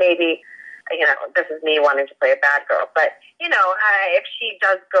to see maybe, this is me wanting to play a bad girl, but, if she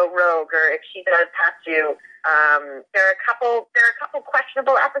does go rogue or if she does have to, there are a couple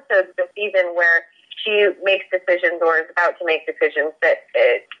questionable episodes this season where she makes decisions or is about to make decisions that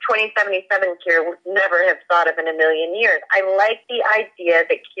 2077 Kira would never have thought of in a million years. I like the idea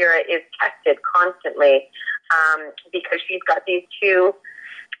that Kira is tested constantly because she's got these two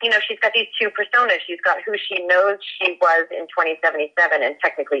personas. She's got who she knows she was in 2077 and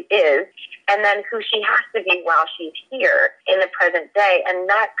technically is, and then who she has to be while she's here in the present day. And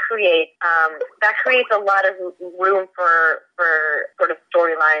that creates a lot of room for sort of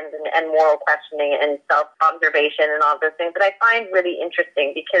storylines and moral questioning and self-observation and all those things that I find really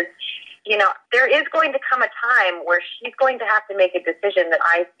interesting because, there is going to come a time where she's going to have to make a decision that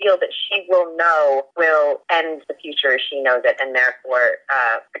I feel that she will know will end the future as she knows it, and therefore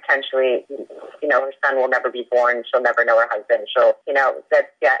potentially, her son will never be born. She'll never know her husband. She'll,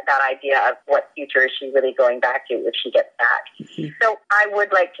 that idea of what future is she really going back to if she gets back. So I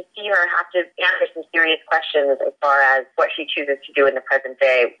would like to see her have to answer some serious questions as far as what she chooses to do in the present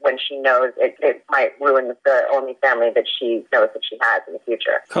day when she knows it might ruin the only family that she knows that she has in the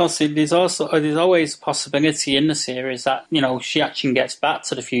future. Of course, there's always a possibility in the series that she actually gets back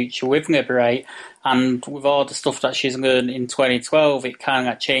to the future with Liberate, and with all the stuff that she's learned in 2012, it kind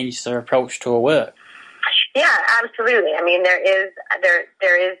of changes her approach to her work. Yeah, absolutely. I mean, there is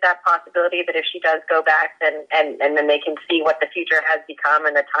that possibility that if she does go back, and then they can see what the future has become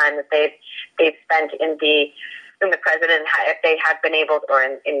and the time that they've spent in the president, if they have been able, or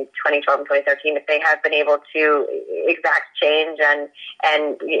in 2012 and 2013, if they have been able to exact change and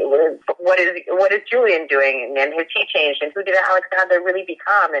what is Julian doing, and has he changed, and who did Alexander really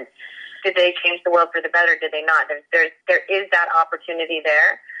become, and did they change the world for the better? Did they not? There is that opportunity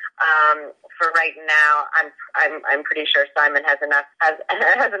there. For right now, I'm pretty sure Simon has enough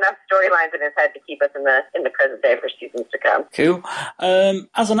storylines in his head to keep us in the present day for seasons to come. Cool.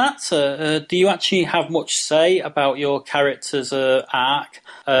 As an actor, do you actually have much say about your character's arc?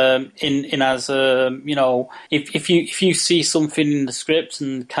 If you see something in the script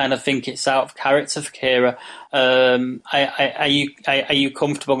and kind of think it's out of character for Kira, are you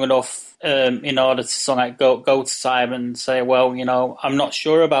comfortable enough? In order to sort of go to Simon and say, well, I'm not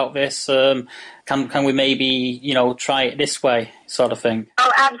sure about this. Can we maybe, try it this way, sort of thing?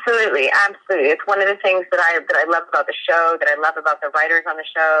 Oh, Absolutely. It's one of the things that I love about the show, that I love about the writers on the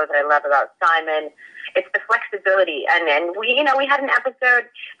show, that I love about Simon. It's the flexibility. And we had an episode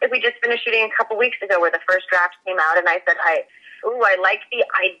that we just finished shooting a couple weeks ago where the first draft came out, and I said, I like the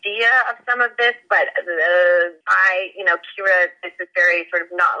idea of some of this, but Kira, this is very sort of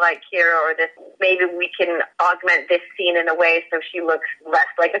not like Kira, or this, maybe we can augment this scene in a way so she looks less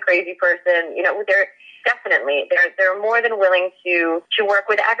like a crazy person. They're more than willing to work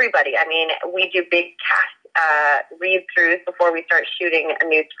with everybody. I mean, we do big cast read-throughs before we start shooting a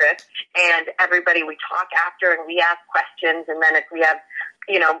new script, and everybody, we talk after and we ask questions, and then if we have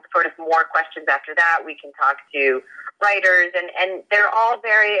sort of more questions after that, we can talk to writers, and they're all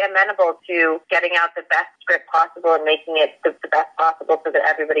very amenable to getting out the best script possible and making it the best possible so that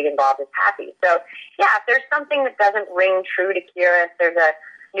everybody involved is happy. So, yeah, if there's something that doesn't ring true to Kira, if there's a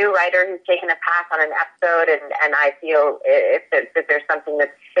new writer who's taken a pass on an episode, and I feel if there's something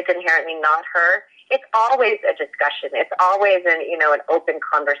that's inherently not her, it's always a discussion. It's always an open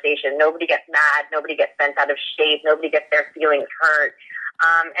conversation. Nobody gets mad. Nobody gets bent out of shape. Nobody gets their feelings hurt.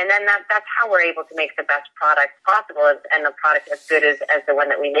 And then that's how we're able to make the best product possible, and the product as good as the one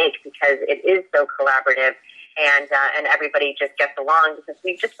that we make, because it is so collaborative, and everybody just gets along, because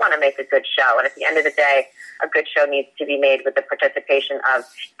we just want to make a good show. And at the end of the day, a good show needs to be made with the participation of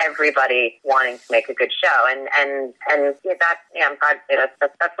everybody wanting to make a good show. And I'm proud to say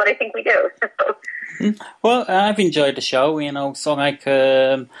that's what I think we do. Well, I've enjoyed the show, so like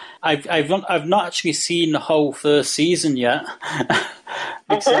I've not actually seen the whole first season yet.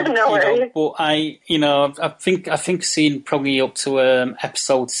 No worries. But I think seen probably up to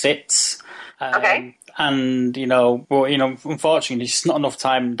episode 6. Okay. And unfortunately, there's just not enough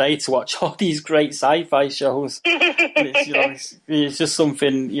time in the day to watch all these great sci-fi shows. It's just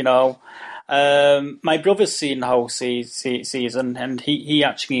something, my brother's seen the whole season, and he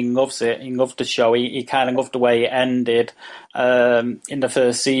actually loves it. He loved the show. He kind of loved the way it ended in the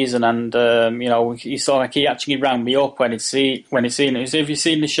first season, and he saw like he actually rang me up when he'd seen it. He said, "Have you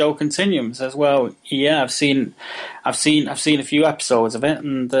seen the show Continuum?" As well, yeah, I've seen a few episodes of it,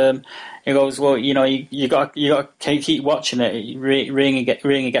 and he goes, "Well, you got to keep watching it. It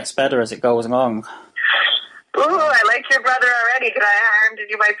really gets better as it goes along." Ooh, I like your brother already. Could I hire him to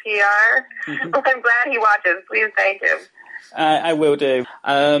do my PR? Well, I'm glad he watches. Please thank him. I will do.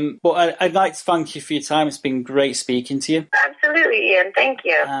 But I'd like to thank you for your time. It's been great speaking to you. Absolutely, Ian. Thank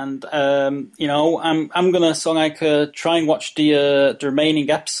you. And I'm gonna try and watch the remaining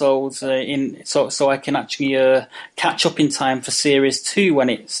episodes so I can actually catch up in time for series 2 when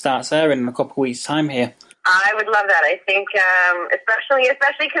it starts airing in a couple of weeks' time here. I would love that. I think, especially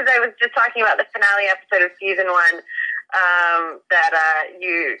because I was just talking about the finale episode of season 1.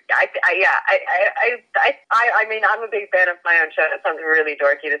 I mean, I'm a big fan of my own show. That sounds really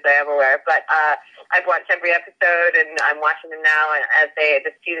dorky to say, I'm aware, but I've watched every episode, and I'm watching them now as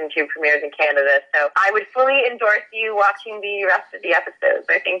the season 2 premieres in Canada. So I would fully endorse you watching the rest of the episodes.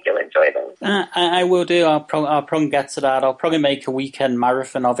 I think you'll enjoy them. I will do. I'll probably get to that. I'll probably make a weekend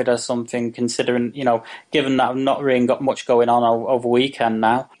marathon of it or something, considering, given that I've not really got much going on over weekend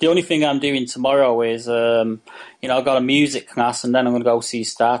now. The only thing I'm doing tomorrow is, I've got a music class, and then I'm going to go see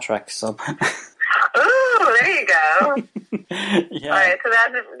Star Trek. So. Ooh, there you go. Yeah. All right, so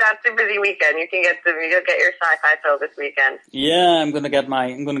that's a busy weekend. You'll get your sci-fi fill this weekend. Yeah, I'm going to get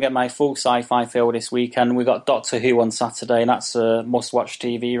my full sci-fi fill this weekend. We got Doctor Who on Saturday, and that's must-watch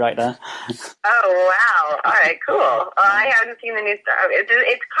TV right there. Oh wow! All right, cool. I haven't seen the new Star.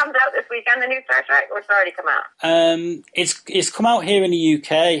 It comes out this weekend. The new Star Trek, or it's already come out? It's come out here in the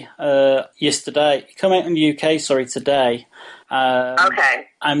UK yesterday. It came out in the UK, today. Okay.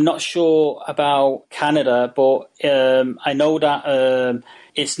 I'm not sure about Canada, but I know that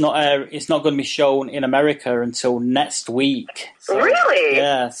it's not going to be shown in America until next week. So, really?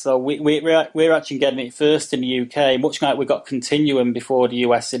 Yeah. So we're actually getting it first in the UK, much like we got Continuum before the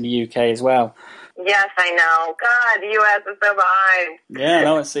US in the UK as well. Yes, I know. God, the US is so behind. Yeah,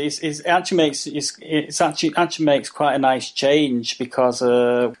 no, it actually makes quite a nice change, because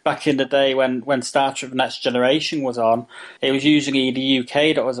back in the day when Star Trek: The Next Generation was on, it was usually the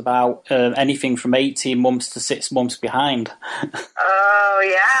UK that was about anything from 18 months to 6 months behind. Oh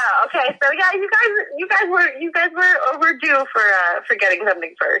yeah, okay. So yeah, you guys were overdue for getting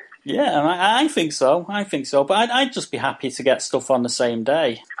something first. Yeah, I think so. But I'd just be happy to get stuff on the same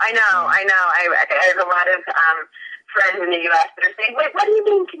day. I know. I have a lot of friends in the U.S. that are saying, "Wait, what do you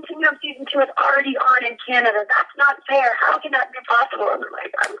mean Continuum Season 2 is already on in Canada? That's not fair. How can that be possible?" And I'm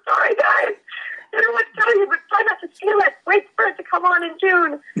like, "I'm sorry, guys. don't know what to tell you, but try not to steal it. Wait for it to come on in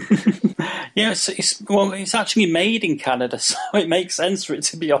June. Yeah, it's actually made in Canada, so it makes sense for it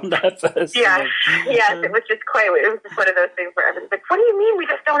to be on there first. Yeah, it was just one of those things where everyone's like, what do you mean we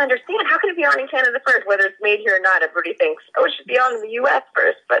just don't understand? How can it be on in Canada first? Whether it's made here or not, everybody thinks, oh, it should be on in the U.S.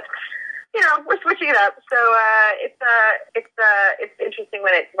 first, but... we're switching it up, so it's interesting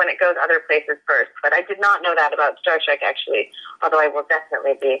when it goes other places first. But I did not know that about Star Trek, actually. Although I will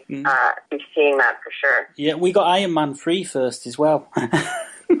definitely be seeing that for sure. Yeah, we got Iron Man 3 first as well.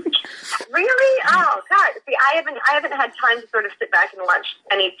 Really? Oh God! See, I haven't had time to sort of sit back and watch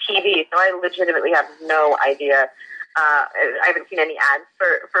any TV, so I legitimately have no idea. I haven't seen any ads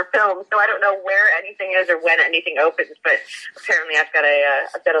for films, so I don't know where anything is or when anything opens. But apparently, I've got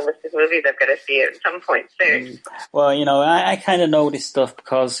a list of movies I've got to see at some point soon. Well, I kind of know this stuff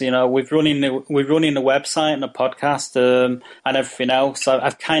because we're running the website and the podcast and everything else. So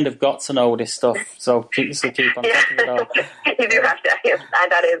I've kind of got to know this stuff. So keep on top of it all. You do have to.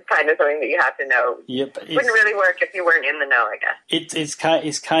 That is kind of something that you have to know. Yep, it wouldn't really work if you weren't in the know, I guess.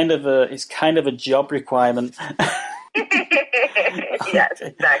 It's kind of a job requirement. Yes,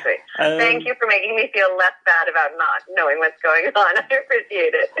 exactly. Thank you for making me feel less bad about not knowing what's going on. I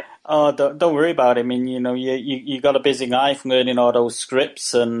appreciate it. Oh, don't worry about it. I mean, you got a busy life learning all those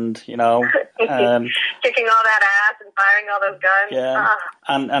scripts and kicking all that ass and firing all those guns. Yeah,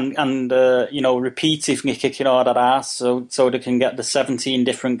 and repeatedly kicking all that ass so they can get the 17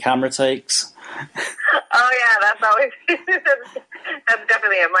 different camera takes. Oh yeah, that's always that's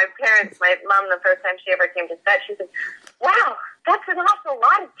definitely it. My mom, the first time she ever came to set, she said, "Wow, that's an awful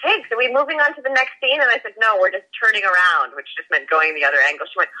lot of takes. Are we moving on to the next scene?" And I said, "No, we're just turning around," which just meant going the other angle.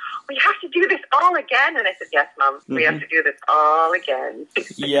 She went, "We have to do this all again?" And I said, "Yes, Mom, we have to do this all again."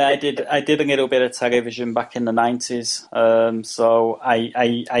 Yeah, I did a little bit of television back in the 90s, so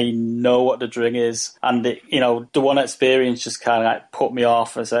I know what the drill is, and the one experience just kind of like put me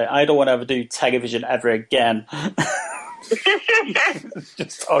off. I say, I don't want to ever do television ever again. It's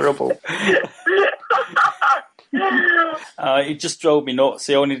just horrible. It just drove me nuts.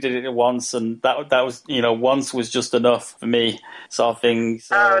 I only did it once, and that was once was just enough for me, sort of thing.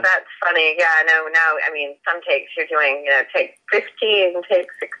 So. Oh, that's funny. Yeah, no. I mean, some takes you're doing, take 15, take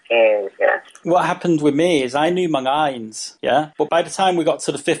 16. Yeah. What happened with me is I knew my lines, yeah, but by the time we got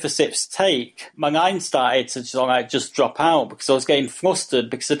to the 5th or 6th take, my lines started to just drop out because I was getting flustered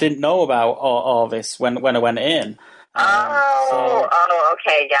because I didn't know about all this when I went in.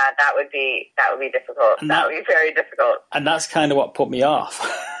 Okay, yeah, that would be difficult. That would be very difficult. And that's kind of what put me off.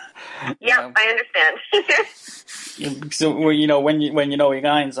 Yeah, I understand. So when you know your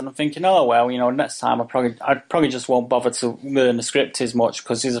lines, and I'm thinking, oh well, next time I probably just won't bother to learn the script as much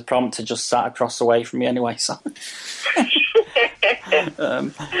because there's a prompter just sat across the way from me anyway. So it's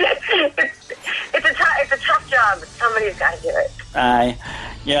a tough job. Somebody's got to do it.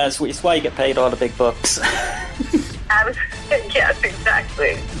 Yeah, it's why you get paid all the big bucks. Yes,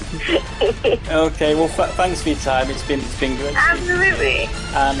 exactly. Okay, well, thanks for your time. It's been great. Absolutely.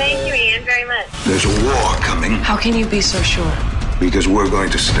 And, thank you, Ian, very much. There's a war coming. How can you be so sure? Because we're going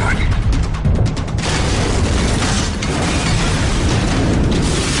to start it.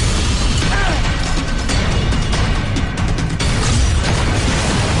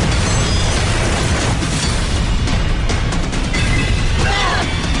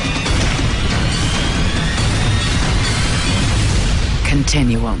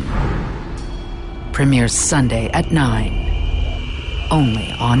 Continuum. Premieres Sunday at 9.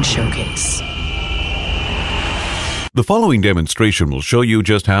 Only on Showcase. The following demonstration will show you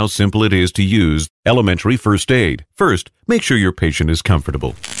just how simple it is to use elementary first aid. First, make sure your patient is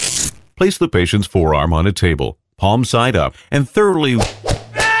comfortable. Place the patient's forearm on a table, palm side up, and thoroughly...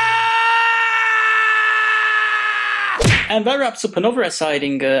 And that wraps up another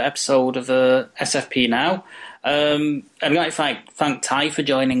exciting episode of SFP Now. I'd like to thank Ty for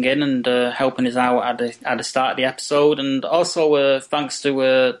joining in and helping us out at the start of the episode, and also thanks to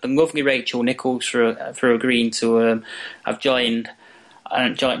the lovely Rachel Nichols for agreeing to have joined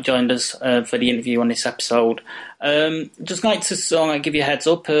us for the interview on this episode. Just like to give you a heads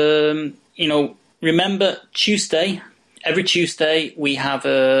up. Remember Tuesday. Every Tuesday we have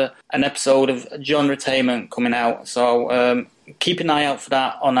an episode of Genretainment coming out, so keep an eye out for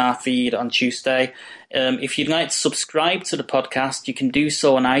that on our feed on Tuesday. If you'd like to subscribe to the podcast, you can do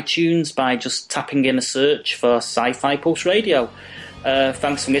so on iTunes by just tapping in a search for Sci-Fi Pulse Radio.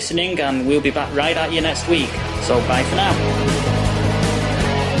 Thanks for listening, and we'll be back right at you next week. So bye for now.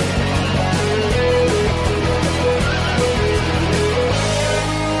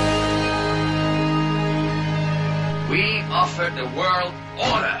 We offer the world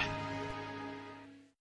order.